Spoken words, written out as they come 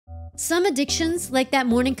Some addictions, like that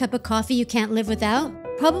morning cup of coffee you can't live without,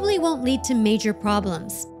 probably won't lead to major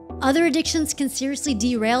problems. Other addictions can seriously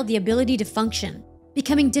derail the ability to function,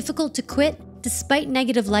 becoming difficult to quit despite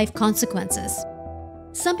negative life consequences.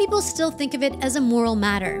 Some people still think of it as a moral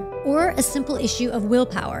matter or a simple issue of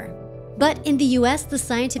willpower. But in the US, the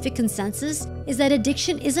scientific consensus is that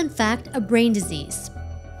addiction is in fact a brain disease.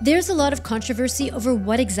 There's a lot of controversy over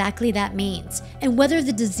what exactly that means and whether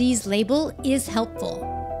the disease label is helpful.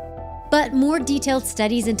 But more detailed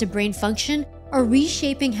studies into brain function are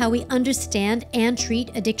reshaping how we understand and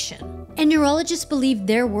treat addiction. And neurologists believe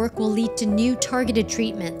their work will lead to new targeted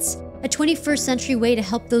treatments, a 21st century way to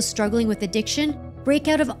help those struggling with addiction break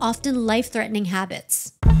out of often life-threatening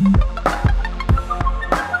habits.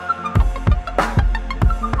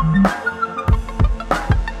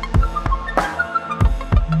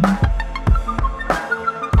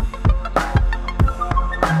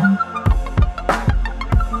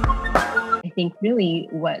 I think really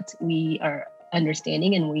what we are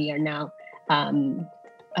understanding, and we are now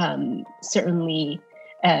certainly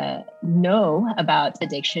know about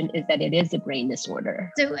addiction, is that it is a brain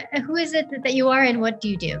disorder. So who is it that you are and what do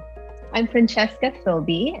you do? I'm Francesca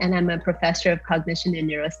Phillips, and I'm a professor of cognition and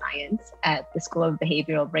neuroscience at the School of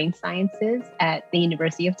Behavioral Brain Sciences at the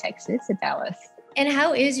University of Texas at Dallas. And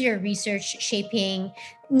how is your research shaping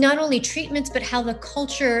not only treatments, but how the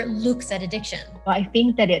culture looks at addiction? Well, I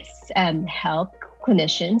think that it's helped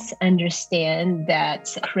clinicians understand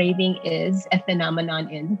that craving is a phenomenon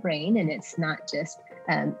in the brain, and it's not just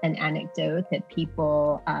an anecdote that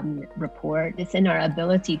people report. It's in our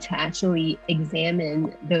ability to actually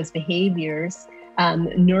examine those behaviors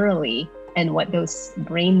neurally and what those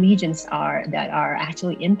brain regions are that are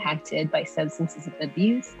actually impacted by substances of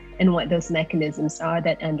abuse, and what those mechanisms are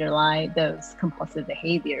that underlie those compulsive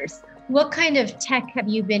behaviors. What kind of tech have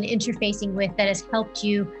you been interfacing with that has helped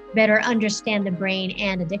you better understand the brain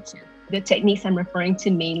and addiction? The techniques I'm referring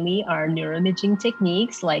to mainly are neuroimaging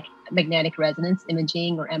techniques like magnetic resonance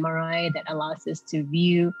imaging or MRI that allows us to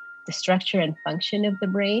view the structure and function of the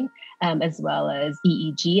brain, as well as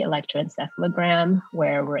EEG, electroencephalogram,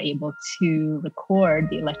 where we're able to record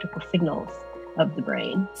the electrical signals of the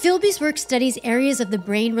brain. Phillips' work studies areas of the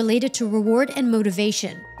brain related to reward and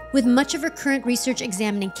motivation, with much of her current research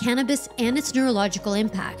examining cannabis and its neurological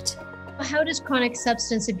impact. How does chronic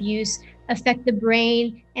substance abuse affect the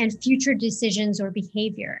brain and future decisions or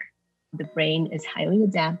behavior? The brain is highly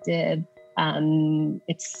adaptive.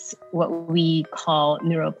 It's what we call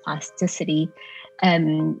neuroplasticity.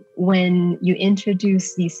 When you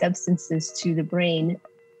introduce these substances to the brain,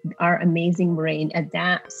 our amazing brain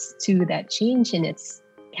adapts to that change in its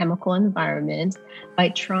chemical environment by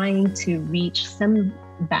trying to reach some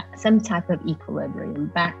type of equilibrium,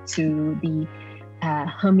 back to the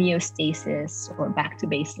homeostasis or back to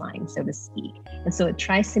baseline, so to speak. And so it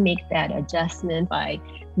tries to make that adjustment by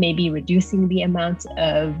maybe reducing the amount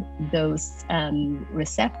of those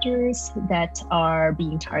receptors that are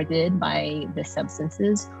being targeted by the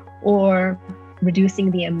substances, or reducing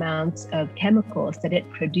the amount of chemicals that it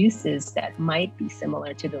produces that might be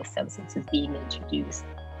similar to those substances being introduced.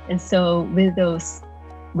 And so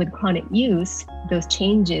with chronic use, those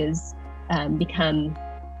changes become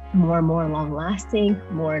more and more long-lasting,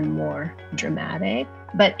 more and more dramatic.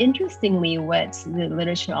 But interestingly, what the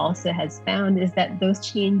literature also has found is that those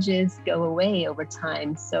changes go away over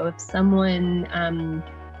time. So if someone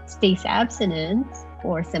stays abstinent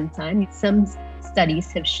for some time, some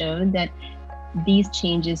studies have shown that these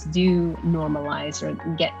changes do normalize or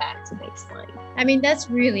get back to baseline. I mean, that's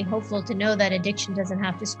really hopeful to know that addiction doesn't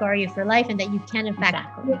have to scar you for life and that you can, in fact,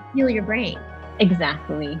 heal your brain.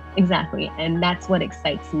 Exactly. And that's what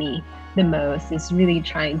excites me the most, is really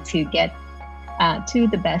trying to get to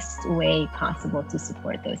the best way possible to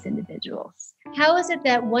support those individuals. How is it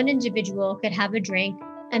that one individual could have a drink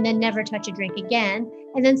and then never touch a drink again,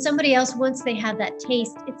 and then somebody else, once they have that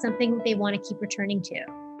taste, it's something they want to keep returning to?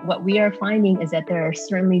 What we are finding is that there are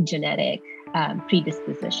certainly genetic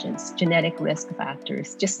predispositions, genetic risk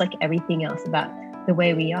factors, just like everything else about the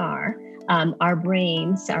way we are. Our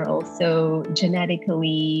brains are also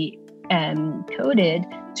genetically coded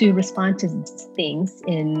to respond to things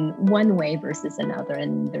in one way versus another.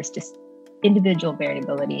 And there's just individual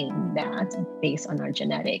variability in that based on our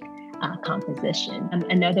genetic composition.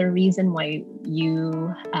 Another reason why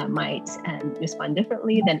you might respond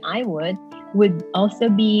differently than I would also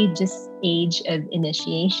be just age of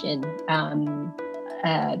initiation.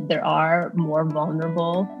 There are more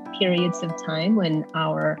vulnerable periods of time when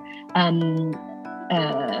our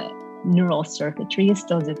neural circuitry is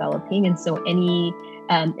still developing. And so any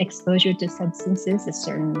Exposure to substances at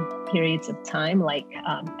certain periods of time, like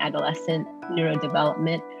adolescent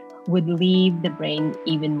neurodevelopment, would leave the brain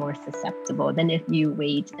even more susceptible than if you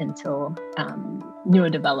wait until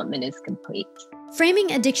neurodevelopment is complete.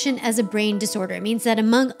 Framing addiction as a brain disorder means that,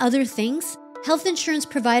 among other things, health insurance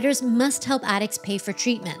providers must help addicts pay for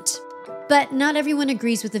treatment. But not everyone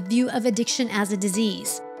agrees with the view of addiction as a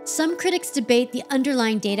disease. Some critics debate the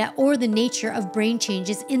underlying data or the nature of brain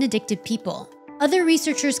changes in addicted people. Other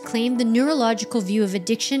researchers claim the neurological view of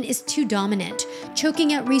addiction is too dominant,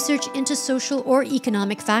 choking out research into social or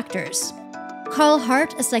economic factors. Carl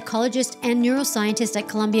Hart, a psychologist and neuroscientist at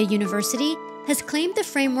Columbia University, has claimed the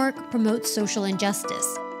framework promotes social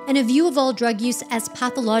injustice and a view of all drug use as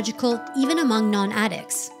pathological even among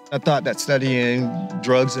non-addicts. I thought that studying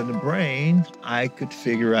drugs in the brain, I could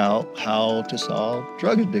figure out how to solve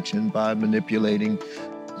drug addiction by manipulating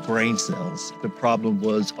brain cells. The problem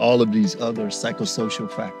was all of these other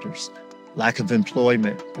psychosocial factors: lack of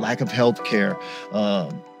employment, lack of health care,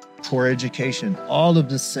 poor education, all of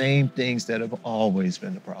the same things that have always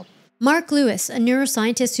been the problem. Mark Lewis, a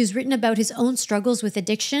neuroscientist who's written about his own struggles with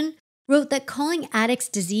addiction, wrote that calling addicts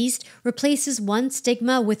diseased replaces one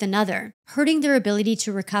stigma with another, hurting their ability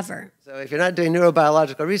to recover. So if you're not doing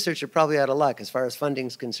neurobiological research, you're probably out of luck as far as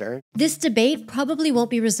funding's concerned. This debate probably won't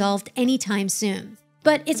be resolved anytime soon.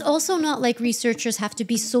 But it's also not like researchers have to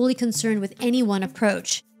be solely concerned with any one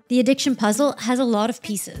approach. The addiction puzzle has a lot of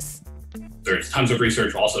pieces. There's tons of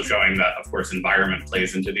research also showing that, of course, environment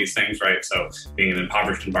plays into these things, right? So being in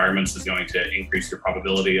impoverished environments is going to increase your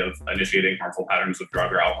probability of initiating harmful patterns of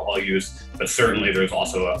drug or alcohol use. But certainly there's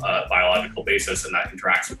also a biological basis, and that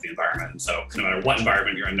interacts with the environment. And so no matter what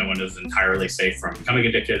environment you're in, no one is entirely safe from becoming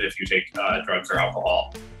addicted if you take drugs or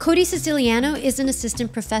alcohol. Cody Siciliano is an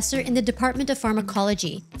assistant professor in the Department of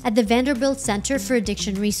Pharmacology at the Vanderbilt Center for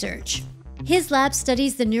Addiction Research. His lab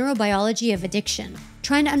studies the neurobiology of addiction,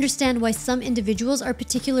 trying to understand why some individuals are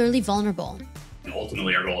particularly vulnerable. And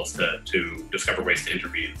ultimately, our goal is to discover ways to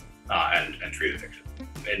intervene and treat addiction.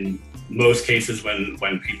 In most cases,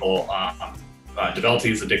 when people develop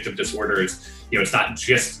these addictive disorders, it's not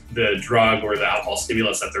just the drug or the alcohol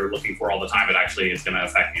stimulus that they're looking for all the time. It actually is going to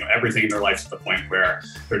affect everything in their life to the point where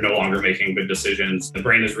they're no longer making good decisions. The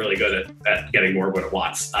brain is really good at getting more of what it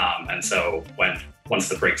wants, and so once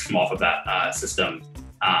the brakes come off of that system,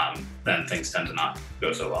 then things tend to not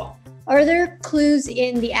go so well. Are there clues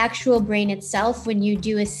in the actual brain itself when you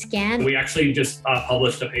do a scan? We actually just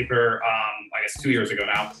published a paper, I guess 2 years ago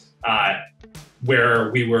now, where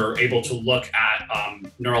we were able to look at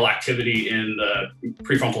neural activity in the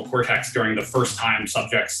prefrontal cortex during the first time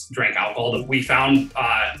subjects drank alcohol. We found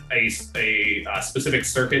a specific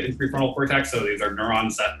circuit in prefrontal cortex. So these are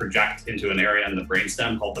neurons that project into an area in the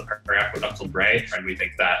brainstem called the periaqueductal gray. And we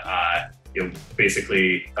think that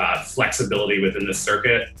basically flexibility within this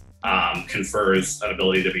circuit confers an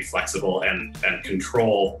ability to be flexible and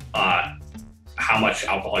control how much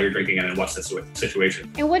alcohol you're drinking and in what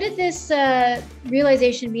situation. And what did this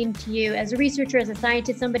realization mean to you as a researcher, as a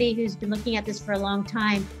scientist, somebody who's been looking at this for a long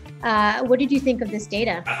time? What did you think of this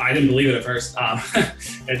data? I didn't believe it at first.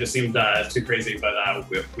 It just seemed too crazy, but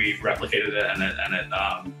we replicated it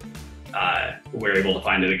and we're able to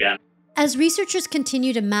find it again. As researchers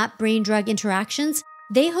continue to map brain-drug interactions,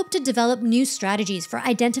 they hope to develop new strategies for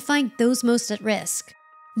identifying those most at risk.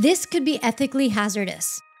 This could be ethically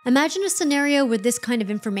hazardous. Imagine a scenario where this kind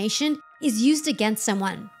of information is used against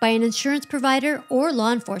someone by an insurance provider or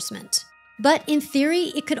law enforcement. But in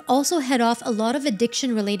theory, it could also head off a lot of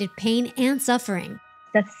addiction-related pain and suffering.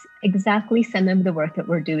 That's exactly some of the work that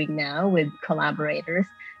we're doing now with collaborators.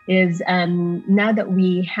 Is now that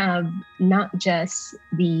we have not just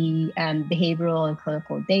the behavioral and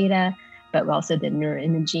clinical data, but also the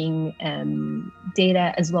neuroimaging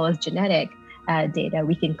data as well as genetic data,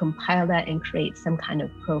 we can compile that and create some kind of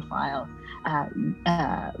profile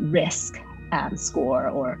risk score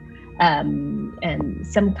or and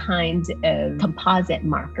some kind of composite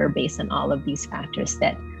marker based on all of these factors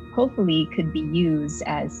that hopefully could be used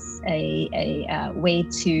as a way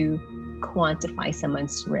to quantify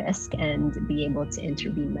someone's risk and be able to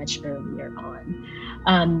intervene much earlier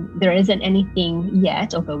on. There isn't anything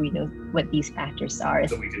yet, although we know what these factors are.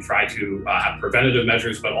 So we can try to have preventative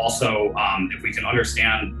measures, but also if we can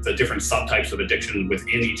understand the different subtypes of addiction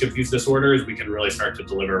within each of these disorders, we can really start to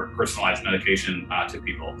deliver personalized medication to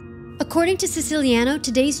people. According to Siciliano,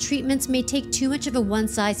 today's treatments may take too much of a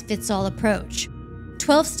one-size-fits-all approach.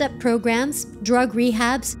 12-step programs, drug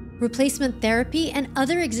rehabs, replacement therapy, and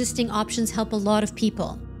other existing options help a lot of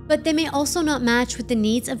people, but they may also not match with the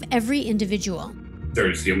needs of every individual.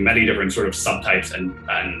 there's many different sort of subtypes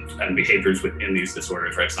and behaviors within these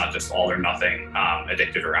disorders, right? It's not just all or nothing,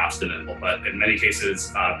 addicted or abstinent, but in many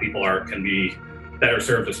cases, people can be better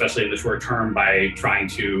served, especially in the short term, by trying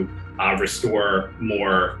to restore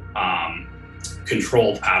more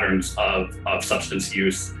controlled patterns of substance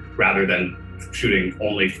use rather than shooting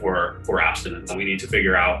only for abstinence. And we need to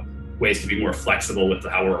figure out ways to be more flexible with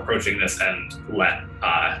how we're approaching this and let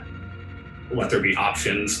there be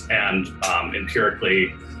options and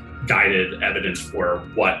empirically guided evidence for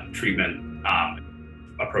what treatment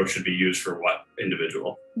approach should be used for what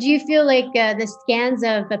individual. Do you feel like the scans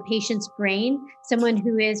of a patient's brain, someone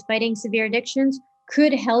who is fighting severe addictions,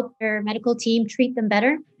 could help their medical team treat them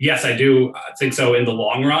better? Yes, I do think so in the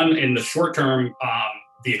long run. In the short term,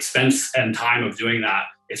 the expense and time of doing that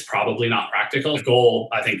is probably not practical. The goal,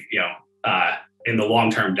 I think, in the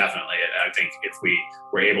long term, definitely. I think if we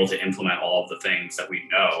were able to implement all of the things that we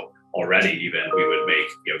know already, even, we would make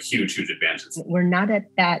huge advances. We're not at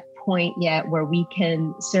that point yet where we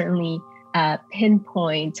can certainly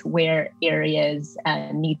pinpoint where areas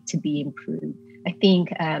need to be improved. I think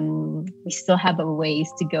we still have a ways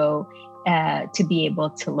to go to be able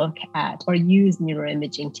to look at or use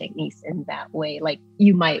neuroimaging techniques in that way, like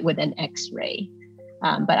you might with an X-ray.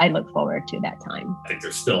 But I look forward to that time. I think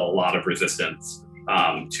there's still a lot of resistance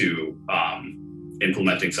to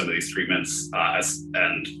implementing some of these treatments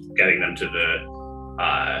and getting them to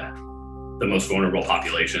the most vulnerable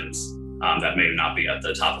populations that may not be at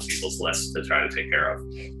the top of people's list to try to take care of.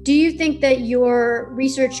 Do you think that your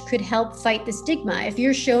research could help fight the stigma? If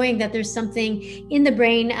you're showing that there's something in the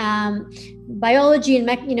brain, biology and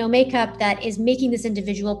makeup that is making this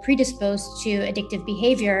individual predisposed to addictive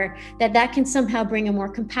behavior, that can somehow bring a more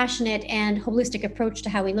compassionate and holistic approach to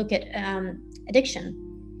how we look at addiction?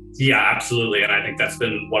 Yeah, absolutely. And I think that's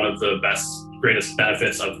been one of the greatest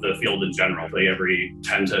benefits of the field in general. Every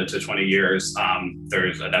 10 to 20 years,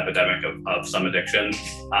 there's an epidemic of some addiction.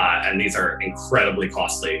 And these are incredibly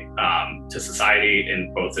costly to society,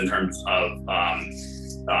 both in terms of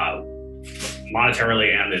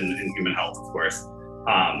monetarily and in human health, of course.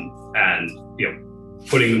 And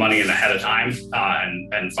putting the money in ahead of time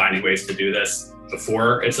and finding ways to do this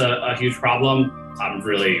before it's a huge problem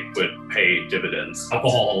really would pay dividends.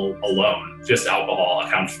 Alcohol alone, just alcohol,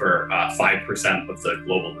 accounts for 5% of the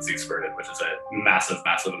global disease burden, which is a massive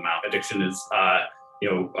amount. Addiction is an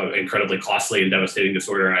incredibly costly and devastating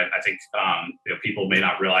disorder. And I think people may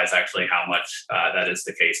not realize actually how much that is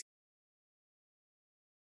the case.